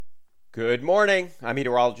Good morning. I'm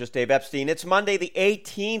meteorologist Dave Epstein. It's Monday, the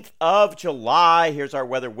 18th of July. Here's our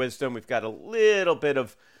weather wisdom. We've got a little bit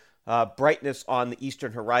of brightness on the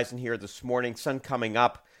eastern horizon here this morning. Sun coming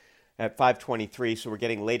up at 5:23, so we're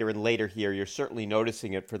getting later and later here. You're certainly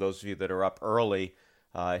noticing it for those of you that are up early.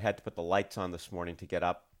 I had to put the lights on this morning to get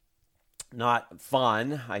up. Not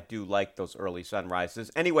fun. I do like those early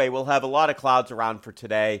sunrises. Anyway, we'll have a lot of clouds around for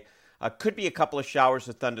today. Could be a couple of showers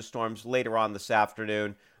or thunderstorms later on this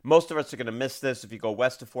afternoon. Most of us are going to miss this. If you go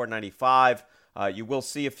west of 495, you will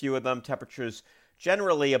see a few of them. Temperatures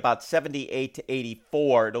generally about 78 to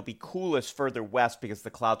 84. It'll be coolest further west because the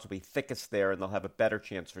clouds will be thickest there and they'll have a better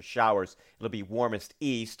chance for showers. It'll be warmest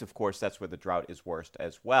east. Of course, that's where the drought is worst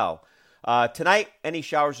as well. Tonight, any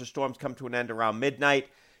showers or storms come to an end around midnight.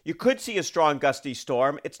 You could see a strong gusty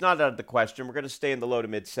storm. It's not out of the question. We're going to stay in the low to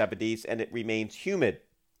mid 70s and it remains humid.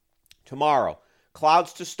 Tomorrow,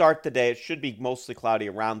 clouds to start the day. It should be mostly cloudy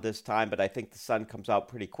around this time, but I think the sun comes out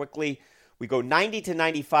pretty quickly. We go 90 to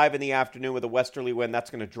 95 in the afternoon with a westerly wind. That's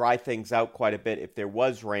going to dry things out quite a bit if there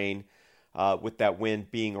was rain, with that wind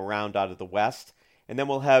being around out of the west. And then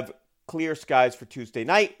we'll have clear skies for Tuesday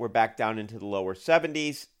night. We're back down into the lower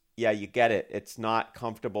 70s. Yeah, you get it. It's not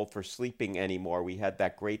comfortable for sleeping anymore. We had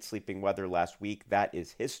that great sleeping weather last week. That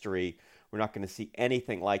is history. We're not going to see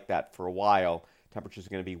anything like that for a while. Temperatures are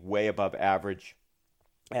going to be way above average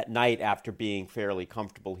at night after being fairly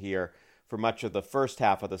comfortable here for much of the first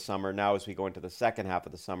half of the summer. Now, as we go into the second half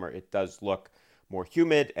of the summer, it does look more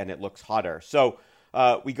humid and it looks hotter. So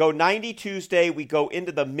we go 90 Tuesday, we go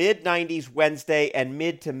into the mid-90s Wednesday, and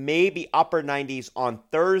mid to maybe upper 90s on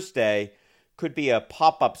Thursday. Could be a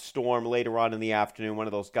pop-up storm later on in the afternoon, one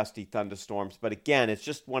of those gusty thunderstorms. But again, it's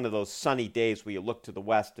just one of those sunny days where you look to the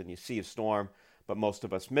west and you see a storm, but most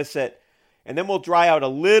of us miss it. And then we'll dry out a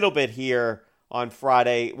little bit here on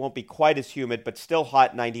Friday. It won't be quite as humid, but still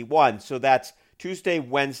hot, 91. So that's Tuesday,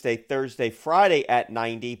 Wednesday, Thursday, Friday at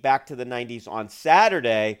 90. Back to the 90s on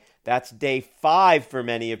Saturday. That's day 5 for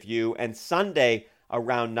many of you. And Sunday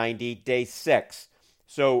around 90, day 6.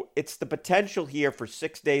 So it's the potential here for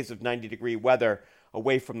 6 days of 90-degree weather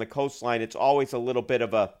away from the coastline. It's always a little bit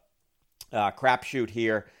of a crapshoot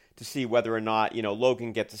here to see whether or not,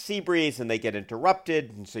 Logan gets a sea breeze and they get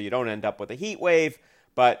interrupted, and so you don't end up with a heat wave.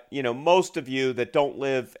 But, most of you that don't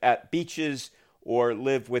live at beaches or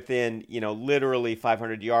live within, literally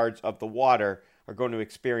 500 yards of the water are going to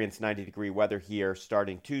experience 90-degree weather here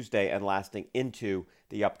starting Tuesday and lasting into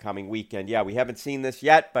the upcoming weekend. Yeah, we haven't seen this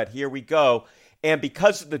yet, but here we go. And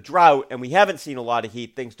because of the drought, and we haven't seen a lot of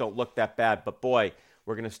heat, things don't look that bad. But boy,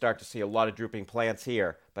 we're going to start to see a lot of drooping plants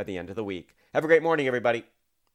here by the end of the week. Have a great morning, everybody.